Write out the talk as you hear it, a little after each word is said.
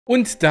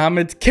Und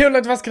damit,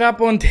 Leute, was geht ab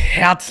und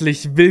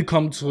herzlich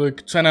willkommen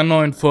zurück zu einer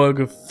neuen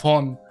Folge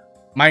von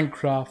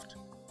Minecraft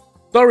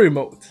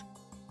Storymode.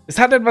 Es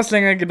hat etwas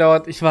länger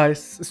gedauert, ich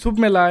weiß, es tut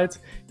mir leid.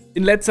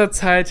 In letzter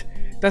Zeit,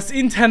 das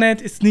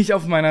Internet ist nicht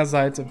auf meiner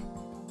Seite.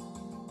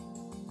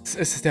 Es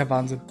ist der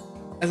Wahnsinn.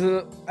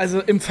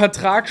 Also im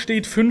Vertrag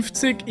steht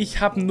 50,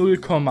 ich habe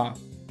 0,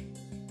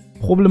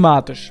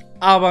 problematisch.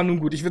 Aber nun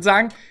gut, ich würde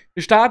sagen,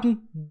 wir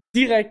starten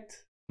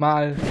direkt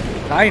mal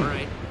rein.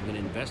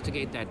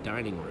 Investigate that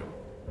dining room.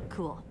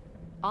 Cool.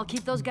 I'll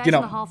keep those guys in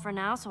the hall for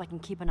now, so I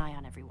can keep an eye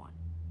on everyone.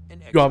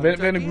 Ja,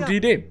 wäre eine gute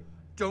Idee.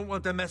 Don't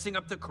want them messing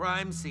up the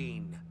crime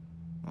scene.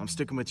 I'm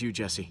sticking with you,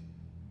 Jesse.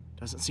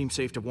 Doesn't seem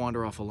safe to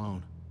wander off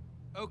alone.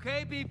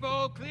 Okay,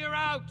 people, clear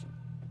out.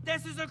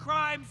 This is a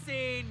crime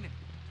scene.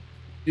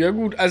 Ja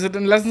gut, also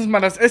dann lass uns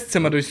mal das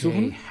Esszimmer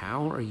durchsuchen.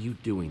 How are you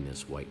doing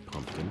this, White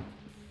Pumpkin?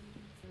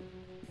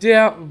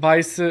 Der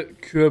weiße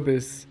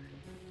Kürbis.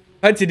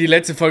 Falls ihr die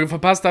letzte Folge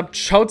verpasst habt,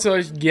 schaut sie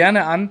euch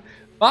gerne an.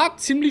 War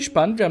ziemlich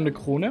spannend. Wir haben eine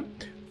Krone.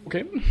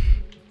 Okay.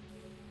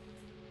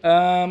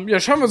 Ja,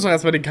 schauen wir uns doch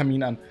erstmal den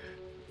Kamin an.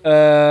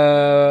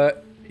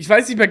 Ich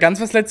weiß nicht mehr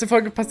ganz, was letzte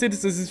Folge passiert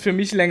ist. Das ist für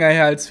mich länger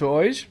her als für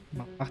euch.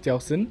 Macht ja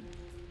auch Sinn.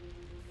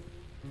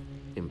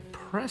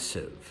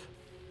 Impressive.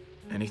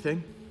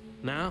 Anything?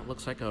 No,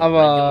 looks like a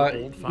Aber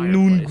regular old fireplace.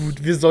 nun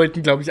gut, wir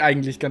sollten, glaube ich,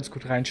 eigentlich ganz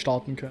gut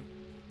reinstarten können.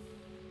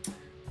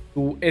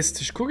 So,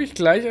 Esstisch. Gucke ich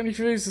gleich an. Ich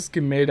will dieses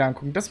Gemälde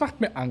angucken. Das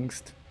macht mir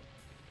Angst.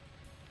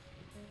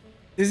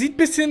 Der sieht ein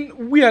bisschen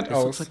weird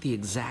aus.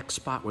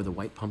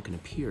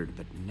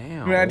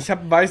 Ja, ich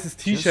habe ein weißes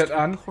T-Shirt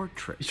an.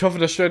 Ich hoffe,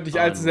 das stört nicht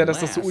allzu sehr, dass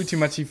das so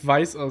ultimativ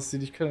weiß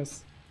aussieht. Ich kann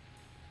das...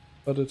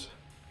 Wartet.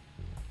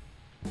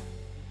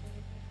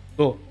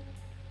 So.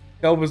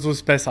 Ich glaube, so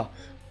ist besser.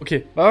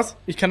 Okay, was?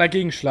 Ich kann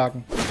dagegen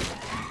schlagen.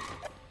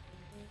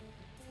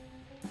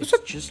 It's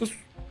just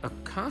a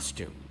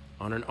costume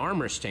on an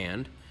armor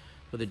stand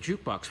with a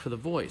jukebox for the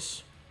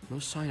voice. No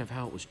sign of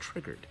how it was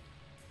triggered.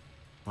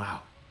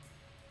 Wow.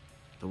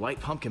 The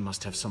White Pumpkin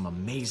must have some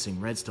amazing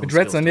Redstone Mit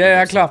Redstone, skills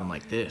ja, to klar. something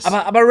like this.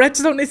 Aber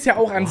Redstone ist ja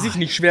auch an sich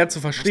nicht schwer zu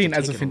verstehen,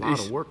 also finde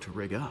ich.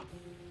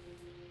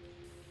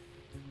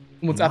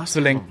 Um uns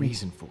abzulenken.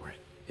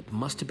 It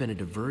must have been a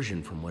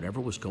diversion from whatever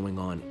was going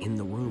on in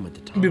the room at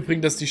the time. Mir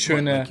bringt das die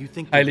schöne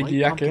heilige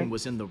Jacke.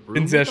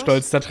 Bin sehr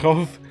stolz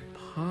darauf.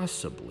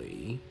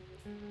 Possibly.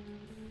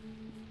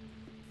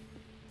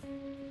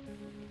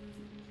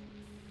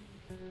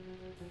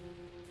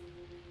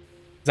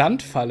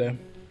 Sandfalle.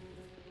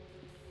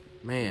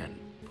 Man,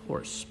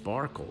 poor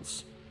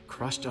Sparkles.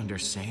 Crushed under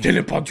sand.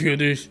 Teleportier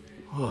dich.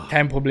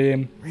 Kein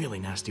Problem. Really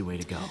nasty way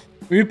to go.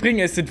 Im Übrigen,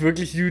 es sind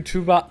wirklich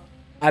YouTuber.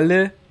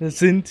 Alle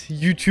sind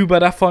YouTuber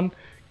davon.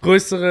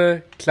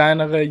 Größere,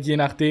 kleinere, je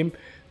nachdem.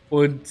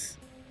 Und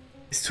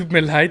es tut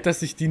mir leid,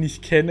 dass ich die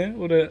nicht kenne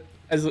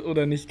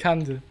oder nicht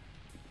kannte.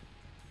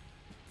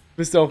 Ich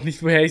wüsste auch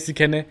nicht, woher ich sie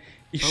kenne.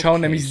 Ich schaue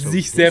nämlich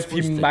sehr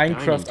viel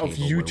Minecraft auf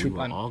YouTube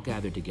an.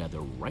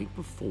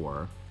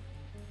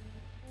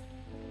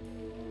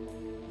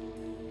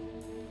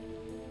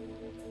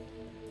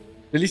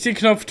 Will ich den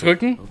Knopf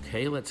drücken?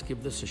 Okay, let's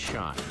give this a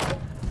shot.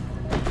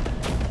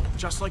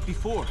 Just like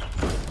before.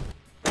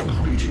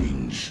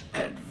 Greetings,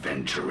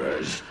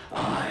 adventurers.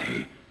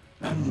 I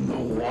am the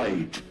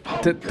White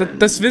Pumpkin.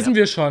 Das wissen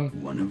wir schon.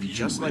 One of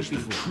you is the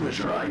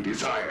treasure I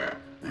desire,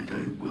 and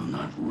I will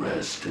not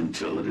rest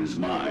until it is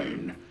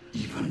mine,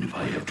 even if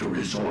I have to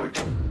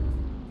resort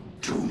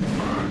to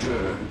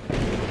murder.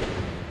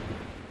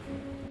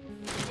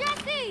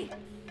 Jesse!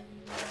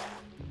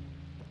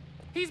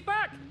 He's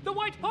back. The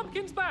White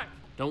Pumpkin's back.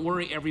 Don't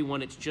worry,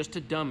 everyone. It's just a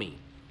dummy.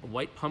 A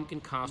white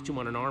pumpkin costume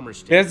on an armor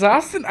stand. Wer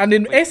saß denn an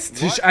dem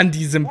Esstisch an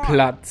diesem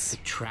Platz? The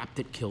trap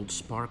that killed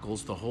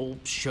Sparkles, the whole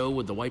show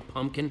with the white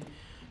pumpkin,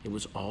 it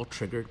was all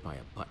triggered by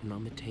a button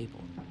on the table.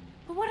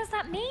 But what does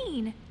that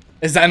mean?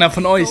 Ist einer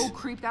von euch? So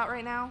creeped out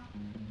right now.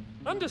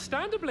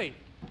 Understandably.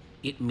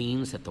 It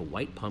means that the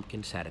white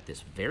pumpkin sat at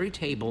this very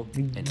table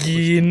and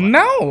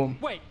Genau.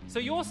 Wait, so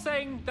you're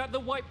saying that the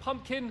White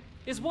Pumpkin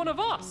is one of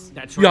us?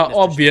 That's right, Ja, Mr.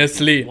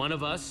 obviously. One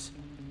of us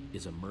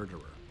is a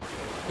murderer.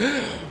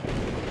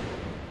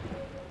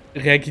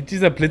 Reagiert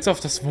dieser Blitz auf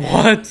das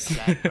Wort?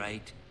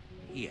 Right?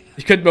 Yeah.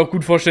 Ich könnte mir auch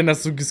gut vorstellen,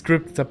 dass so ein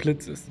gescripteter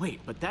Blitz ist.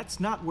 Wait, but that's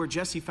not where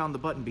Jesse found the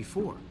button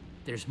before.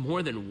 There's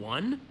more than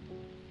one?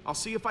 I'll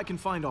see if I can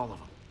find all of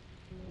them.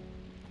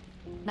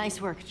 Nice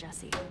work,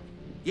 Jesse.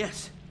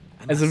 Yes.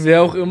 Also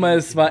wer auch immer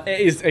es war, er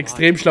ist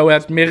extrem schlau. Er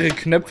hat mehrere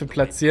Knöpfe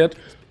platziert,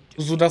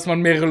 sodass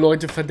man mehrere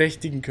Leute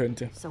verdächtigen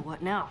könnte. So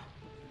what now?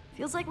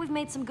 Feels like we've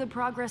made some good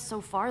progress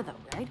so far, though,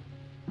 right?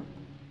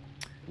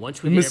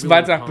 Wir müssen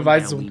weiter nach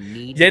Beweisen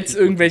suchen. Jetzt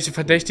irgendwelche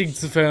Verdächtigen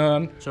zu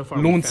verhören,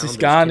 lohnt sich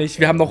gar nicht.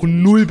 Wir haben noch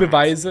 0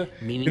 Beweise.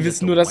 Wir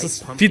wissen nur, dass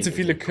es viel zu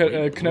viele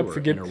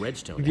Knöpfe gibt,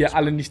 die wir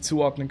alle nicht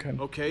zuordnen können.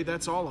 Okay,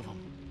 that's all of them.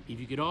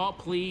 If you could all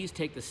please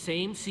take the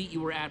same seat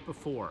you were at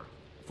before.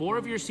 4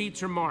 of your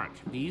seats are marked.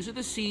 These are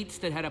the seats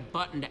that had a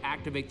button to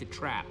activate the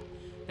trap.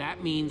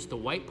 That means the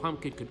White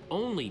Pumpkin could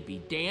only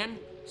be Dan,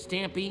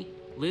 Stampy,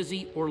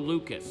 Lizzie, or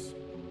Lucas.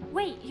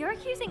 Wait, you're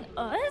accusing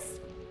us?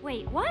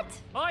 Wait, what?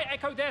 I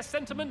echo their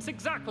sentiments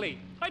exactly.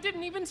 I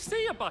didn't even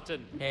see a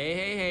button.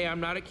 Hey, I'm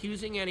not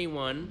accusing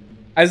anyone.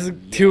 Also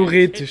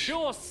theoretisch.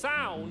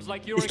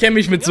 Ich kenne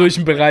mich mit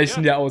solchen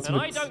Bereichen ja aus.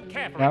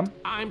 Ja?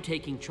 I'm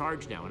taking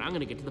charge now and I'm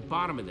gonna get to the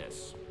bottom of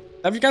this.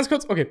 Darf ich ganz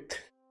kurz? Okay.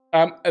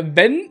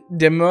 Wenn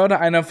der Mörder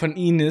einer von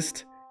ihnen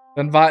ist,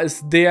 dann war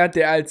es der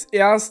als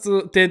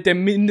Erste, der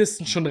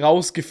mindestens schon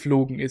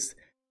rausgeflogen ist,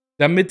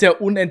 damit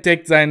er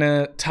unentdeckt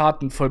seine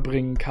Taten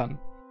vollbringen kann.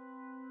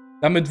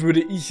 Damit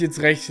würde ich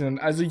jetzt rechnen.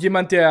 Also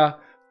jemand,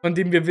 von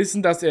dem wir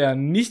wissen, dass er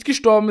nicht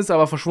gestorben ist,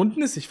 aber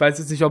verschwunden ist. Ich weiß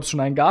jetzt nicht, ob es schon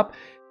einen gab.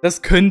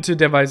 Das könnte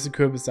der weiße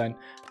Kürbis sein.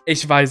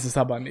 Ich weiß es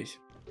aber nicht.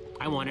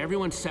 I want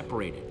everyone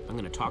separated. I'm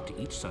going to talk to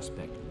each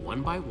suspect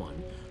one by one,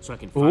 so I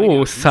can find out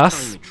who's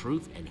telling the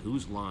truth and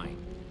who's lying.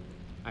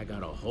 I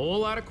got a whole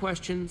lot of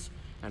questions,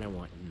 and I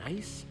want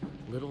nice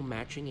little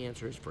matching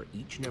answers for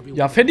each and every one.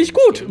 Ja, fände ich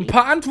gut. Ein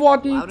paar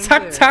Antworten,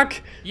 zack,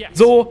 zack.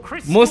 So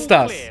muss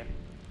das.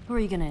 Who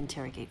are you gonna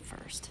interrogate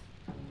first?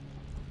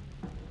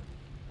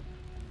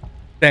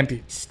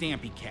 Stampy.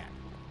 Stampy Cat.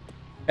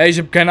 Ja, ich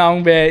habe keine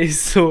Ahnung, wer er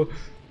ist. So.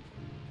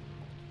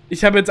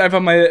 Ich habe jetzt einfach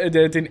mal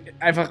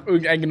einfach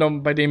irgendeinen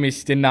genommen, bei dem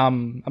ich den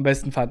Namen am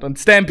besten fand. Und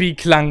Stampy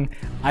klang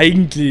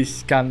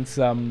eigentlich ganz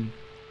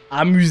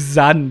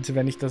amüsant,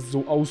 wenn ich das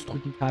so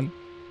ausdrücken kann.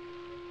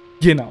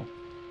 Genau.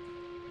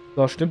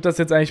 So, stimmt das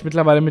jetzt eigentlich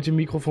mittlerweile mit dem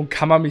Mikrofon?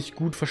 Kann man mich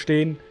gut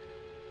verstehen?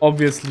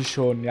 Obviously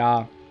schon,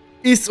 ja.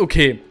 Ist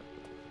okay.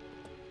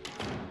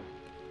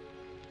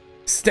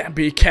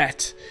 Stampy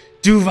Cat.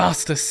 Du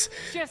warst es.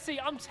 Jesse,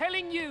 I'm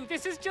telling you,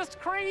 this is just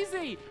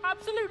crazy.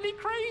 Absolutely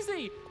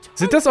crazy.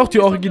 Sind das auch die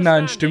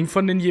originalen Stimmen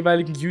von den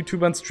jeweiligen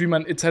YouTubern,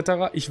 Streamern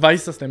etc.? Ich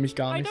weiß das nämlich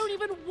gar nicht. I don't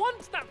even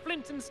want that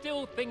flint and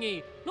steel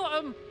thingy.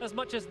 Not as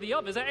much as the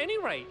others at any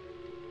rate.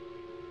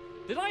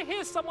 Did I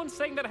hear someone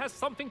saying that it has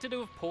something to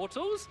do with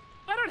portals?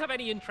 I don't have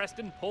any interest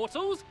in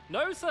portals.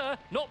 No, sir.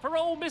 Not for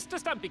old Mr.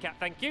 Stampy Cat,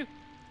 thank you.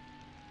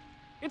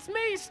 It's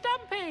me,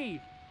 Stampy.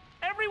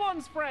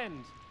 Everyone's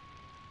friend.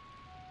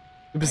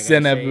 Du bist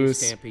sehr nervös.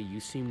 Stampy, you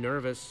seem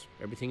nervous.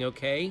 Everything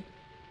okay?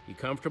 You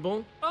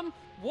comfortable?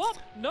 What?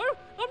 No,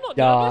 I'm not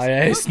ja, nervous.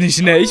 Er ist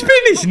nicht nervös. Ich bin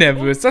nicht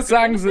nervös. Das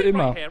sagen sie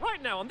immer.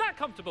 Right now, I'm that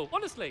comfortable,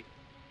 honestly.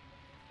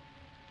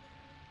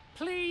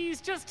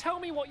 Please, just tell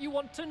me what you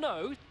want to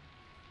know.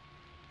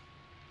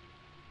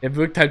 Er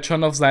wirkt halt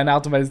schon auf seine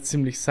Art und Weise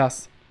ziemlich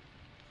sass.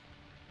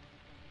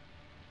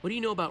 What do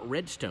you know about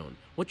Redstone?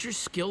 What's your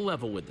skill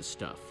level with the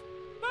stuff?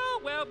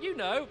 Oh, well, you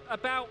know,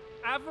 about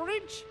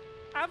average.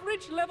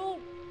 Average level,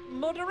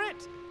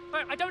 moderate.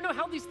 I don't know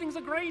how these things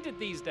are graded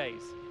these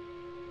days.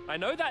 I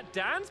know that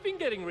Dan's been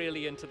getting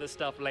really into the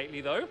stuff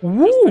lately, though.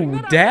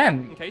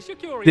 Dan. In case you're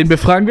curious. Den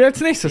befragen wir als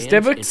nächstes.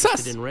 Der wirkt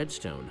interested sass. in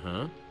Redstone,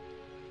 huh?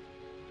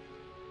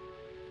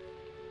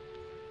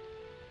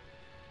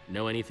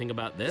 Know anything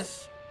about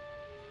this?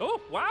 Oh,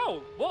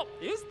 wow. What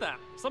is that?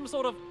 Some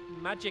sort of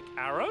magic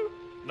arrow?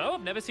 No,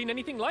 I've never seen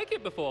anything like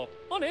it before.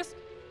 Honest.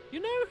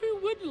 You know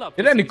who would love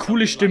Er hat eine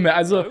coole Stimme.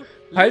 Also,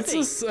 falls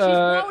es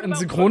ein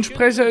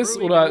Synchronsprecher ist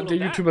oder der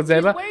YouTuber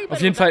selber,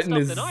 auf jeden Fall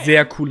eine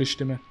sehr coole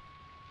Stimme.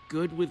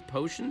 Good with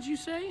potions, you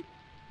say?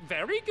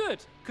 Very good.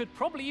 Could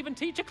probably even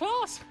teach a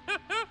class.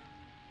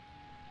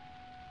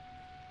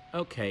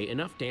 Okay,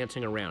 enough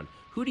dancing around.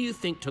 Who do you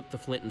think took the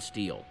flint and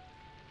steel?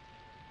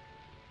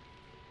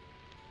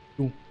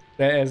 Du,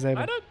 er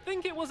selber. I don't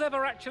think it was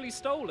ever actually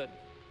stolen.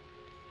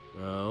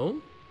 Oh?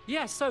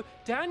 Yeah, so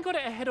Dan got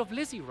it ahead of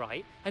Lizzie,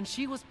 right? And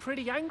she was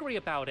pretty angry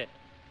about it.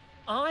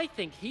 I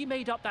think he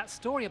made up that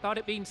story about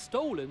it being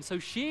stolen so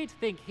she'd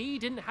think he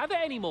didn't have it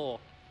anymore.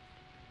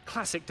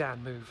 Classic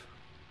Dan move.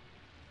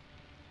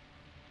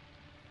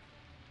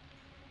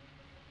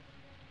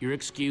 You're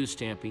excused,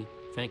 Stampy.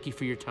 Thank you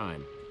for your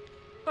time.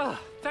 Ah,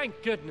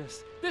 thank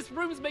goodness. This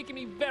room's making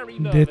me very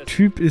nervous. Der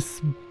Typ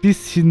ist ein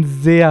bisschen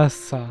sehr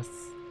sass.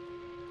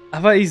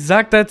 Aber ich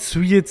sag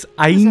dazu jetzt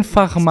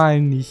einfach mal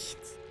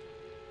nichts.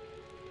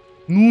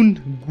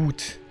 Nun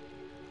gut.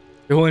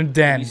 Wir holen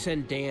Dan. You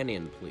send Dan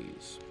in,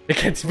 please. Er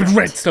kennt sich mit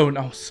Redstone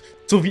aus.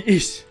 So wie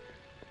ich.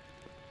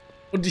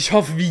 Und ich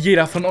hoffe, wie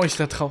jeder von euch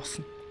da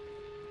draußen.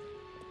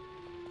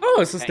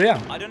 Oh, es ist der.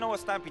 I don't know what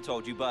Stampy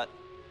told you, but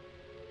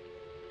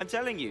I'm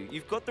telling you,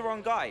 you've got the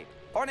wrong guy.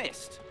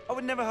 Honest. I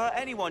would never hurt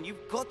anyone.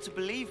 You've got to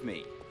believe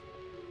me.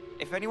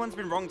 If anyone's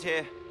been wronged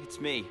here, it's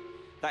me.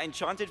 That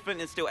enchanted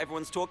flint and steel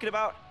everyone's talking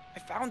about, I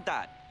found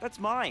that. That's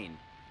mine.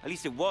 At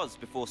least it was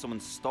before someone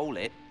stole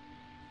it.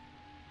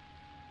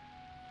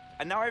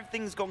 And now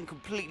everything's gone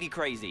completely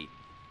crazy.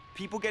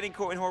 People getting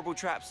caught in horrible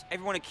traps,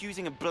 everyone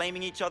accusing and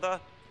blaming each other.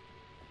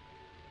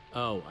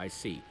 Oh, I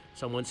see.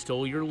 Someone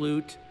stole your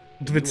loot.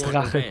 Du willst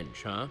Rache.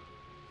 Revenge, huh?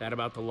 That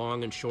about the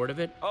long and short of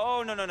it?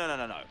 Oh, no.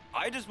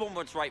 I just want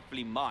what's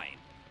rightfully mine.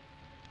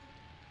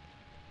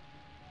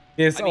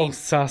 Der ist auch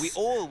sass.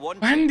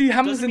 Mann, die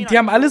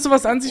haben alle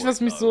sowas an sich,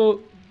 was mich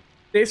so...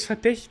 Der ist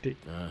verdächtig.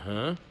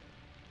 Uh-huh.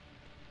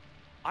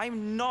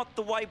 I'm not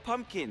the white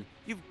pumpkin.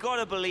 You've got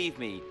to believe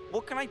me.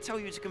 What can I tell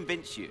you to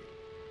convince you?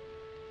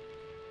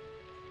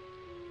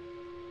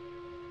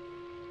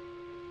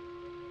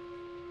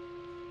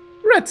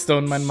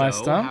 Redstone, mein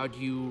Meister. So, how do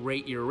you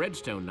rate your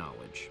Redstone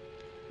knowledge?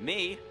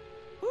 Me?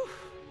 Whew,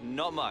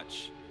 not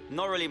much.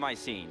 Not really my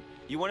scene.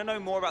 You want to know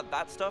more about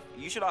that stuff?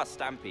 You should ask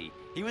Stampy.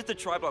 He was the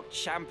Tri-Block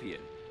champion.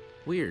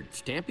 Weird.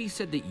 Stampy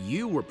said that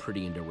you were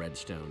pretty into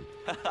Redstone.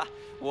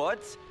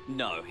 What?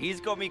 No,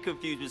 he's got me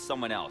confused with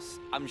someone else.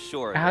 I'm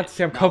sure. Hat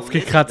sich am Kopf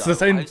gekratzt. Das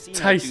ist ein I've seen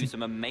her do Zeichen.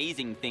 some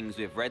amazing things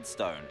with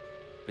Redstone.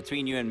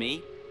 Between you and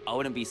me, I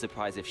wouldn't be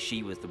surprised if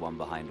she was the one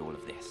behind all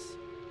of this.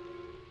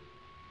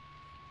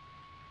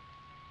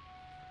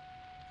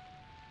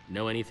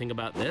 Know anything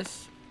about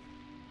this?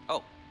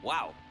 Oh,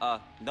 wow.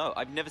 No,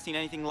 I've never seen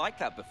anything like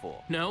that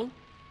before. No?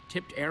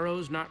 Tipped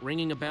arrows not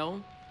ringing a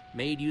bell?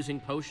 Made using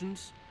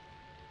potions?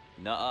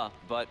 Nuh-uh,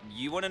 but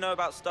you want to know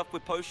about stuff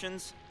with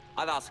potions?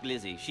 I'd ask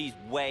Lizzie. She's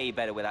way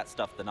better with that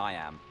stuff than I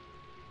am.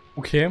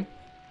 Okay.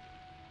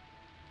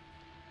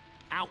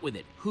 Out with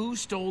it. Who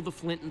stole the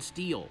flint and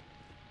steel?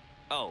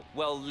 Oh,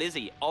 well,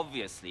 Lizzie,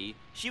 obviously.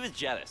 She was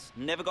jealous.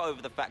 Never got over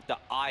the fact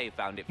that I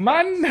found it.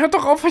 Mann, hört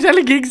doch auf, euch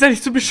alle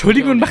gegenseitig zu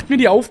beschuldigen und macht mir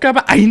die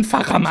Aufgabe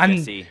einfacher,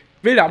 Mann.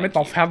 Will damit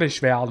noch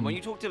fertig werden. When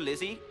you talk to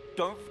Lizzie,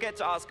 don't forget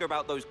to ask her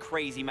about those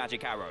crazy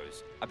magic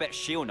arrows. I bet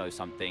she'll know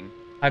something.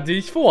 Hatte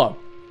ich vor.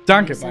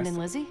 Danke, Send in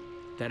Meister. Lizzie?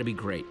 That'd be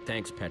great.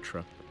 Thanks,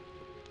 Petra.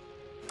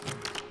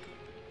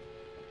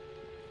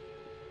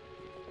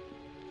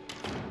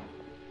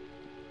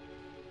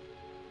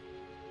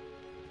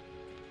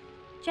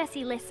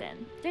 Jesse,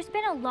 listen. There's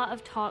been a lot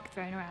of talk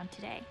thrown around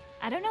today.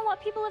 I don't know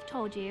what people have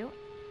told you.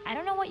 I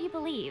don't know what you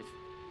believe.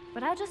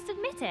 But I'll just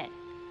admit it.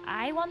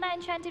 I want that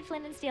enchanted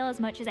flint and steel as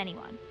much as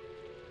anyone.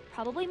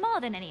 Probably more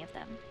than any of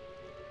them.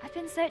 I've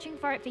been searching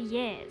for it for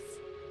years.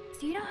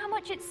 Do you know how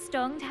much it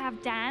stung to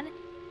have Dan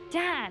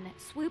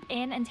swoop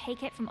in and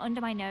take it from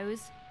under my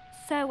nose?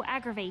 So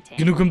aggravating.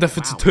 Genug,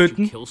 dafür zu Wow, would you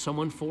töten. kill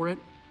someone for it?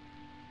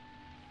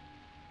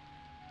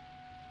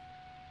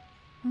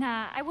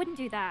 Nah, I wouldn't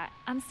do that.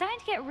 I'm starting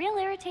to get real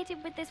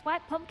irritated with this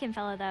white pumpkin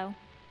fella, though.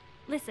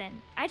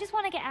 Listen, I just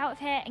want to get out of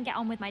here and get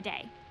on with my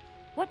day.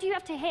 What do you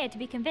have to hear to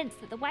be convinced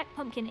that the white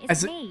pumpkin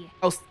is me?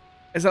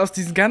 Aus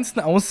diesen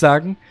ganzen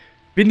Aussagen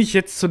bin ich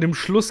jetzt zu dem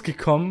Schluss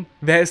gekommen,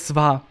 wer es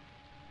war.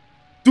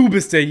 Du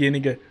bist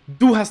derjenige.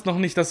 Du hast noch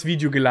nicht das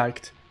Video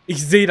geliked.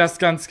 Ich sehe das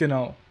ganz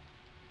genau.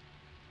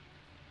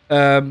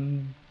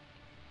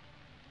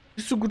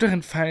 Bist du gut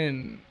darin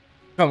fallen?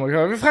 Komm,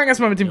 wir fragen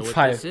erstmal mit dem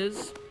Pfeil.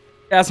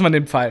 Erstmal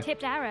den Pfeil.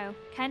 Tipped arrow.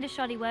 Kinda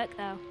shoddy work,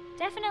 though.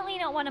 Definitely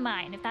not one of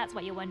mine, if that's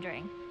what you're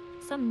wondering.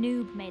 Some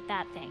noob made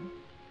that thing.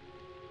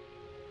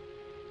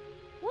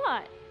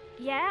 What?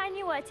 Yeah, I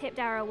knew what a tipped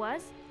arrow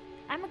was.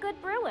 I'm a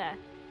good brewer.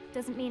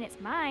 Doesn't mean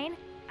it's mine.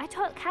 I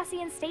taught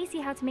Cassie and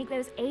Stacy how to make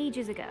those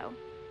ages ago.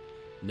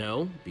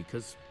 No,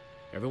 because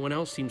everyone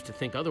else seems to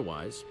think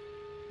otherwise.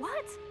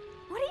 What?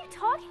 What are you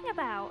talking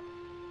about?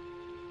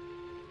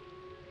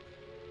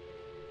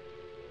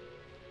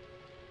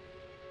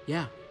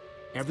 Yeah.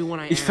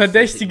 Ich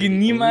verdächtige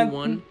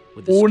niemanden,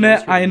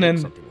 ohne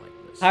einen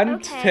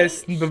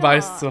handfesten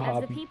Beweis zu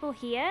haben. People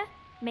here,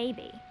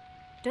 maybe.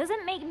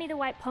 Doesn't make me the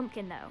white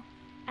pumpkin though.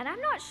 And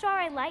I'm not sure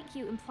I like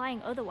you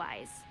implying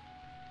otherwise.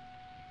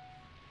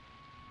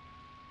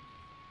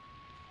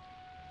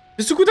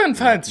 Bist du gut an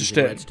Fallen zu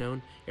stellen?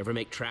 Redstone? Ever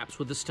make traps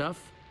with the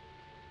stuff?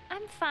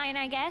 I'm fine,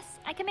 I guess.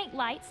 I can make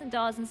lights and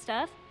doors and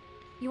stuff.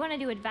 You want to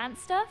do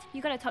advanced stuff?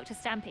 You gotta talk to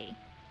Stampy.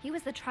 He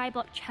was the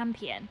Tri-Block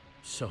champion.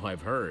 So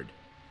I've heard.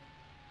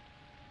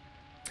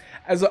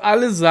 Also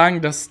alle sagen,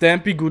 dass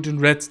Stampy gut in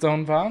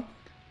Redstone war.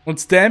 Und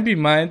Stampy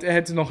meint, er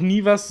hätte noch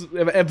nie was,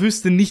 er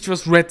wüsste nicht,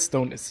 was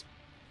Redstone ist.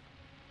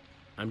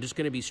 I'm just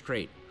gonna be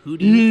straight. Who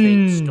do you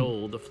think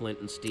stole the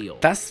flint and steel?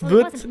 Das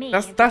wird,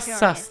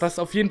 das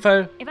auf jeden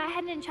Fall. If I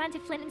hadn't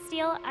enchanted flint and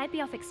steel, I'd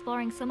be off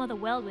exploring some other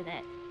world with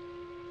it.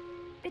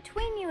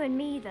 Between you and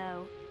me,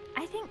 though,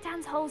 I think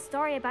Dan's whole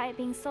story about it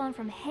being stolen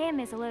from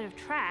him is a load of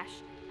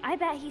trash. I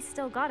bet he's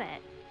still got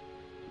it.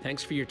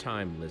 Thanks for your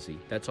time, Lizzie.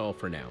 That's all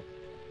for now.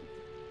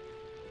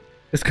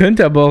 Es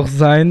könnte aber auch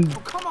sein,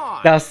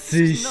 dass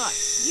sich...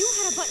 You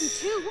had a button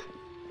too.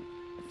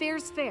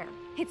 Fair's fair.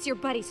 It's your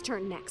buddy's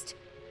turn next.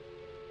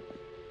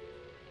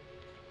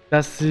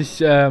 Dass sich,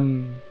 Hey,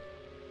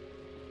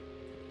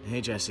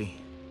 Jesse.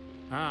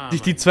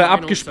 sich die zwei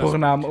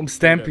abgesprochen haben, um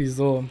Stampy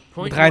so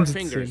mit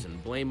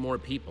reinzuziehen.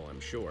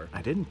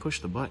 I didn't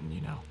push the button,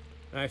 you know.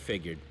 I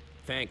figured.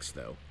 Thanks,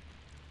 though.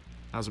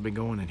 How's it been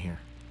going in here?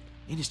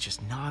 It is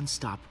just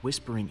non-stop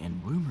whispering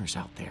and rumors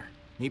out there.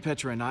 Me,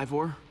 Petra, and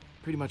Ivor,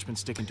 pretty much been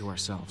sticking to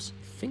ourselves.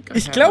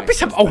 Ich glaube,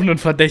 ich habe auch einen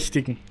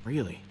Verdächtigen.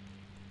 Really?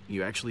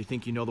 You actually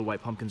think you know the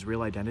White Pumpkin's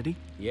real identity?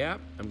 Yeah,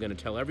 I'm gonna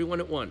tell everyone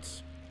at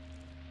once.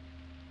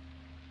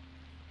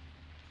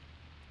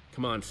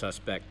 Come on,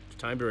 suspect. It's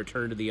time to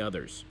return to the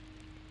others.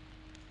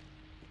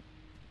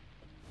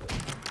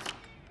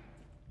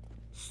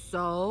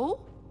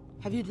 So?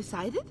 Have you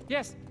decided?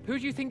 Yes. Who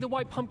do you think the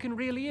white pumpkin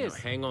really is? Now,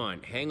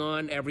 hang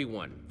on,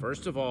 everyone.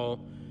 First of all,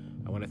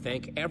 I want to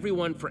thank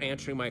everyone for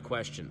answering my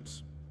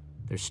questions.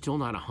 There's still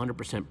not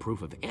 100%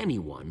 proof of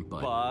anyone,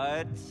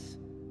 but...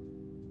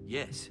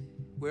 Yes.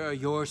 Where are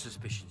your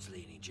suspicions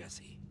leading,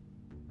 Jesse?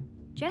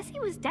 Jesse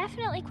was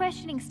definitely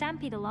questioning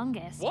Stampy the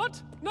longest.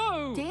 What?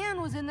 No!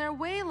 Dan was in there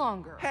way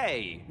longer.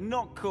 Hey,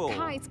 not cool.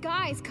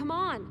 Guys, come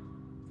on.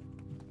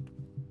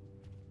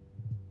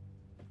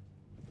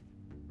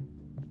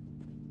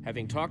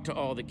 Having talked to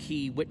all the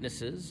key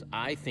witnesses,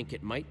 I think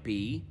it might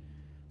be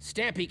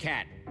Stampy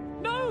Cat.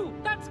 No,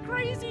 that's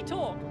crazy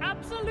talk.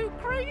 Absolute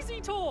crazy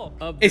talk.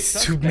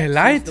 Es tut mir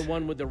leid. The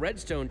one with the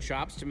redstone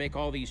chops to make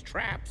all these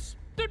traps.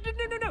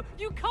 No.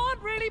 You can't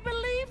really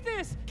believe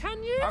this,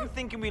 can you? I'm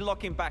thinking we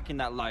lock him back in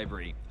that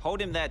library. Hold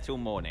him there till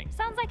morning.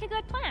 Sounds like a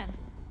good plan.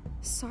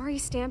 Sorry,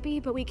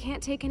 Stampy, but we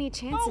can't take any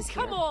chances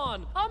here. Oh, come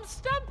on. I'm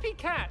Stampy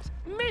Cat.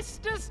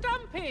 Mr.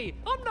 Stampy.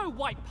 I'm no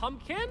white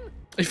pumpkin.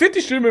 Ich finde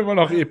die Stimme immer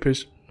noch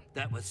episch.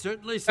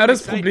 Ja,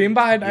 das Problem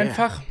war halt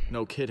einfach,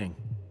 no kidding.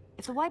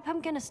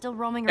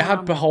 Er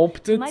hat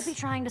behauptet,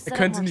 er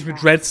könnte nicht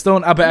mit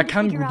Redstone, aber er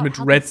kann gut mit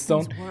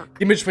Redstone.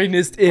 Dementsprechend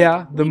ist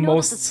er the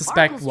most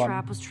suspect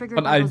one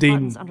von all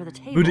denen,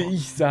 würde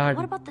ich sagen.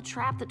 What about the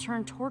trap that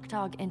turned Torque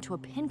into a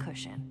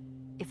pincushion?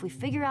 If we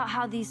figure out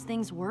how these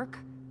things work,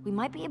 we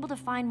might be able to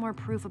find more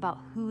proof about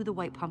who the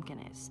white pumpkin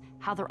is,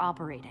 how they're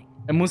operating.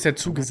 Er muss ja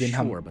zugesehen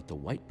haben. But the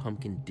white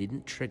pumpkin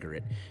didn't trigger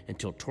it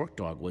until Torque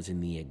Dog was in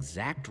the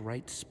exact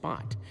right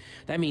spot.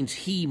 That means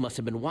he must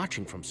have been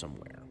watching from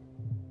somewhere.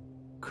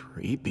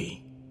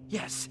 Creepy.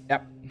 Yes. Ja.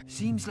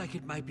 Seems like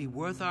it might be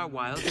worth our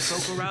while to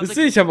poke around. Das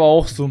sehe ich aber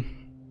auch so.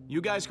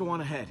 You guys go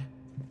on ahead.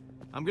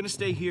 I'm gonna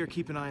stay here,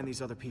 keep an eye on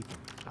these other people.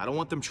 I don't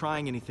want them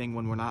trying anything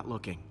when we're not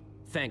looking.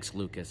 Thanks,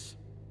 Lucas.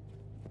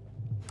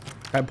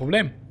 Kein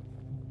Problem.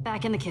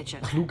 Back in the kitchen.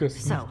 Ach, Lucas.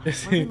 So,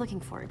 what are we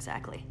looking for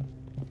exactly?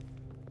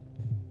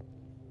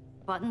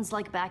 Buttons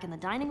like back in the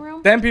dining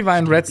room? Stampy war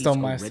ein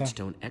Redstone-Meister.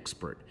 Redstone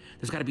expert.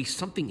 There's got to be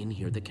something in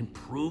here that can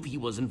prove he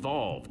was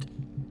involved.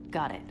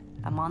 Got it.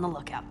 I'm on the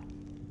lookout.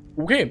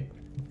 Okay.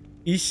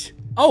 Ich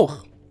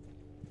auch.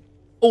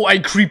 Oh,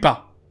 ein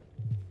Creeper.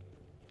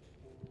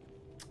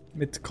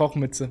 Mit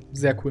Kochmütze.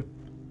 Sehr cool.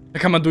 Da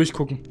kann man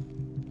durchgucken.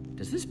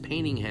 Does this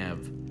painting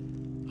have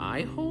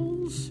eye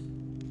holes?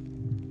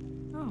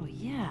 Oh,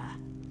 yeah.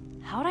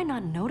 How'd I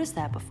not notice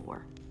that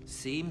before?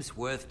 Seems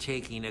worth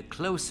taking a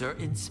closer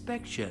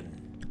inspection.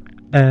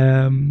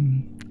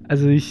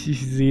 Also ich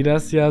sehe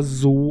das ja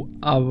so,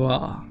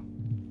 aber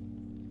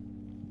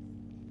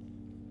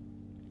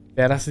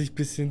wäre das nicht ein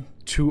bisschen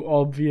too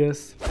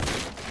obvious?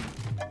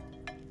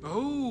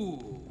 Oh.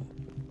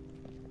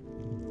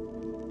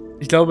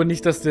 Ich glaube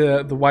nicht, dass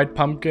der The White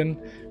Pumpkin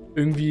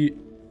irgendwie...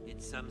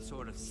 It's some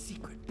sort of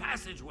secret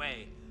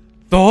passageway.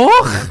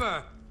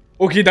 Doch!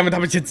 Okay, damit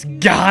habe ich jetzt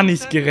gar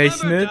nicht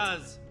gerechnet.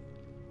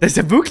 Das ist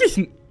ja wirklich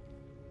ein...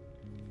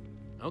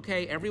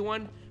 Okay,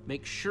 everyone,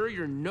 make sure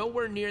you're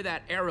nowhere near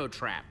that arrow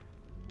trap.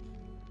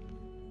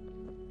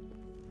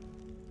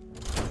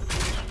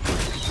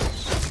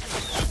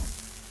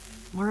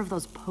 More of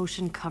those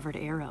potion-covered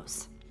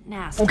arrows.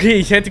 Nasty. Okay,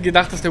 ich hätte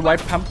gedacht, dass der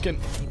White Pumpkin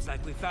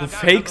so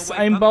Fakes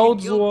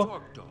einbaut, so.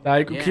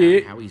 Like,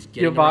 okay,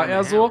 hier war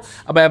er so,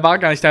 aber er war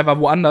gar nicht da, er war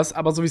woanders,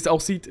 aber so wie es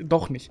aussieht,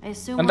 doch nicht.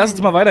 Dann lass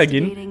uns mal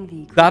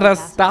weitergehen,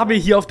 da wir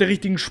hier auf der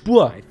richtigen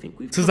Spur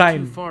zu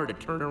sein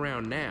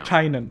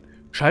scheinen.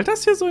 Schallt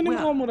das hier so in dem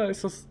Raum, oder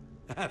ist das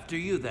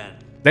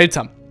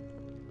seltsam?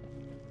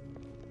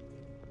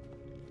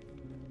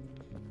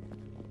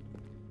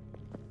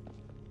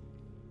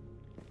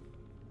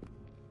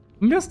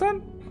 Und wir es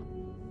dann?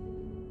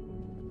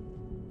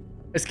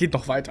 Es geht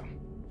noch weiter.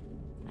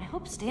 I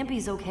hope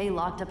Stampy's okay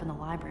locked up in the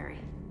library.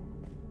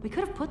 We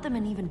could have put them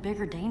in even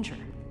bigger danger.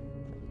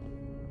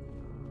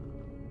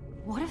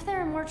 What if there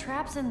are more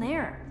traps in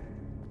there?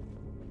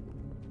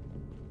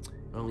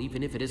 Well,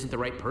 even if it isn't the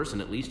right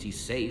person, at least he's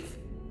safe.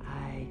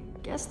 I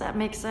guess that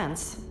makes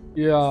sense.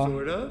 Ja.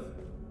 Sort of.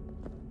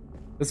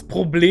 Das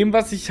Problem,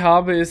 was ich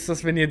habe, ist,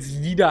 dass wenn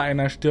jetzt wieder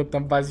einer stirbt,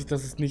 dann weiß ich,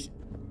 dass es nicht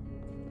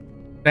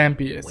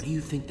Stampy ist. What do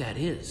you think that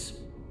is?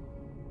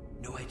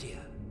 No idea.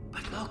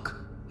 But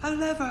look, a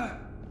lever.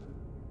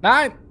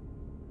 Nein!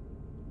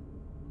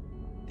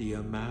 The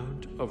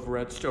amount of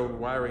redstone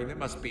wiring that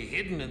must be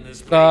hidden in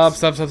this place.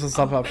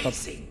 Stop.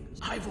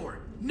 Ivor,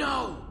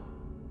 no!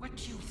 What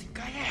do you think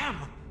I am?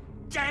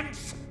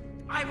 Dense?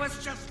 I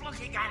was just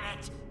looking at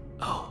it.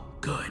 Oh,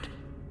 good.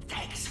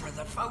 Thanks for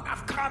the vote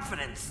of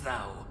confidence,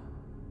 though.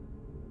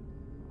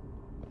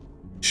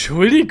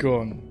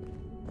 Entschuldigung.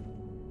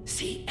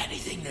 See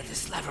anything that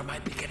this lever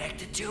might be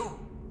connected to?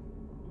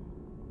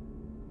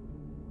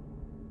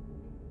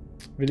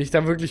 Will ich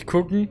da wirklich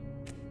gucken?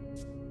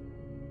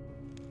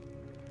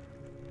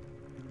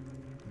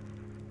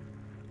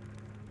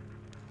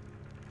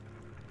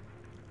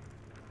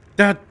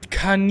 Das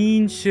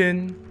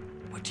Kaninchen.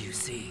 What do you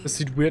see? Das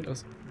sieht weird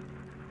aus.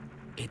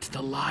 It's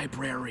the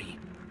library.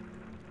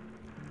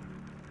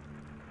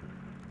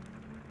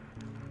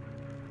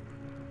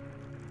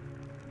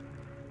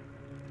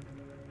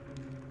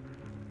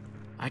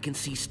 I can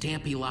see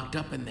Stampy locked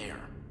up in there.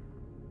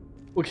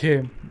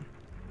 Okay.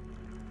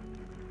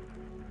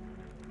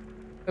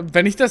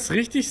 Wenn ich das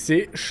richtig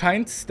sehe,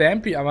 scheint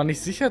Stampy aber nicht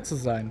sicher zu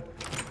sein.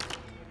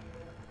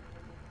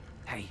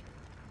 Hey,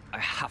 I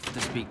have to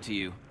speak to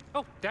you.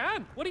 Oh,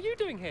 Dan, what are you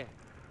doing here?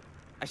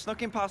 I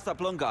snuck in past that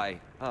blonde guy,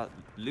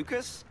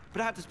 Lucas,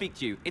 but I had to speak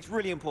to you. It's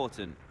really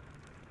important.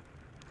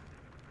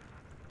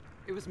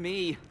 It was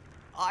me.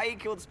 I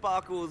killed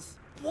Sparkles.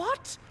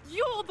 What?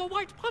 You're the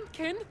White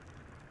Pumpkin?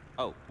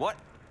 Oh, what?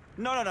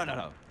 No.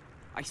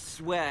 I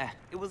swear,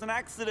 it was an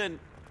accident.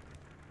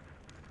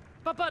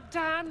 But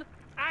Dan,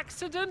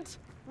 accident?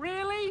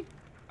 Really?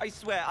 I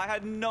swear, I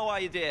had no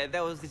idea.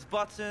 There was this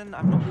button.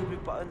 I'm not good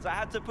with buttons. I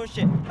had to push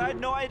it. I had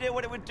no idea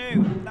what it would do.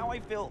 Now I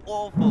feel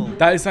awful.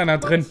 Da ist einer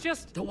drin.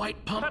 Just The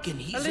White Pumpkin,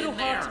 a he's little in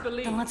hard there. to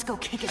believe. Then let's go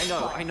kick his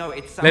butt. I know.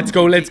 It sounds Let's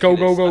go.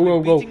 ridiculous. I've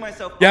been Go. beating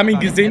myself Wir haben ihn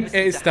up about it gesehen, ever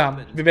er since ist that da.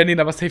 happened. Wir werden ihn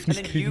aber safe And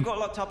nicht then you kriegen. got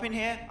locked up in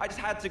here. I just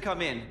had to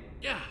come in.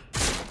 Yeah.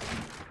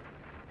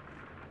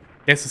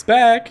 Guess is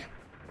back.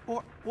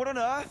 What on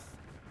earth?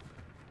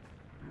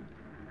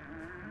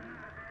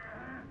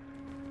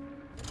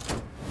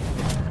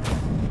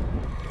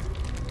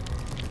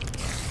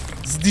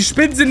 Die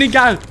Spinnen sind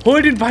egal.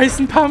 Hol den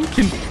weißen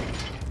Pumpkin.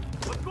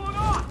 What's going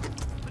on?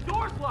 The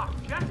door's locked,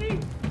 Jesse?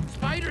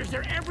 Spiders,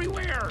 they're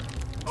everywhere.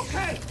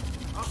 Okay,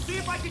 I'll see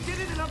if I can get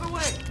it another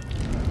way.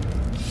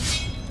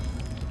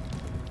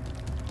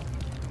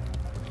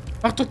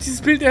 Mach doch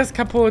dieses Bild erst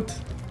kaputt.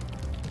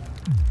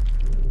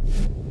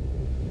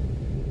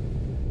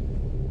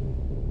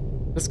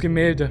 Das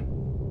Gemälde.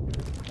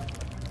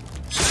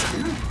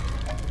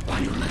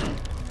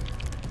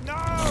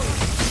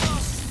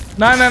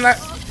 Nein.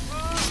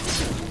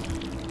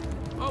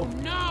 Oh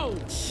no!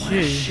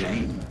 Okay.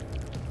 Shame.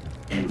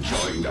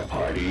 Enjoying the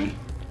party?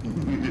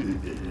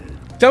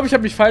 Ich glaube, ich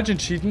habe mich falsch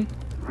entschieden.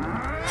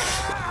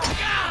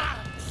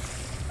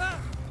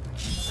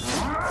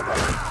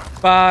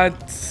 But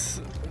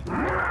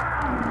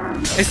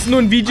es ist nur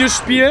ein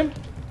Videospiel.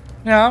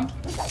 Ja.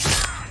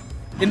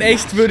 In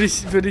echt würde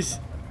ich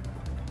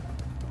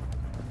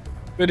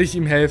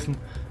ihm helfen.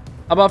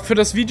 Aber für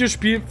das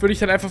Videospiel würde ich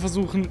dann einfach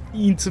versuchen,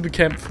 ihn zu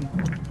bekämpfen.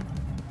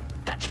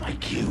 That's my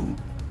cue.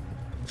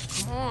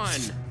 Come on.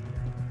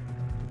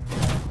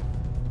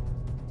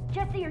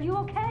 Jesse, are you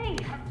okay?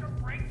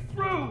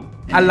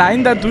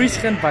 Allein da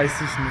durchrennen, weiß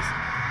ich nicht.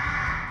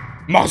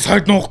 Mach's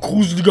halt noch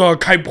gruseliger,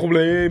 kein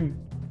Problem.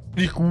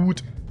 Nicht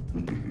gut.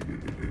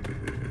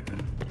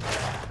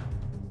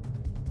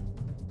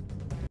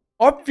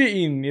 Ob wir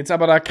ihn jetzt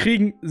aber da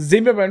kriegen,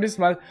 sehen wir beim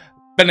nächsten Mal.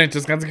 Wenn euch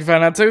das Ganze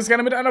gefallen hat, zeigt es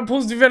gerne mit einer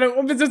positiven Wertung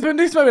und wir sehen uns beim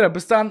nächsten Mal wieder.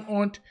 Bis dann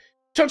und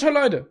ciao,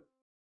 Leute.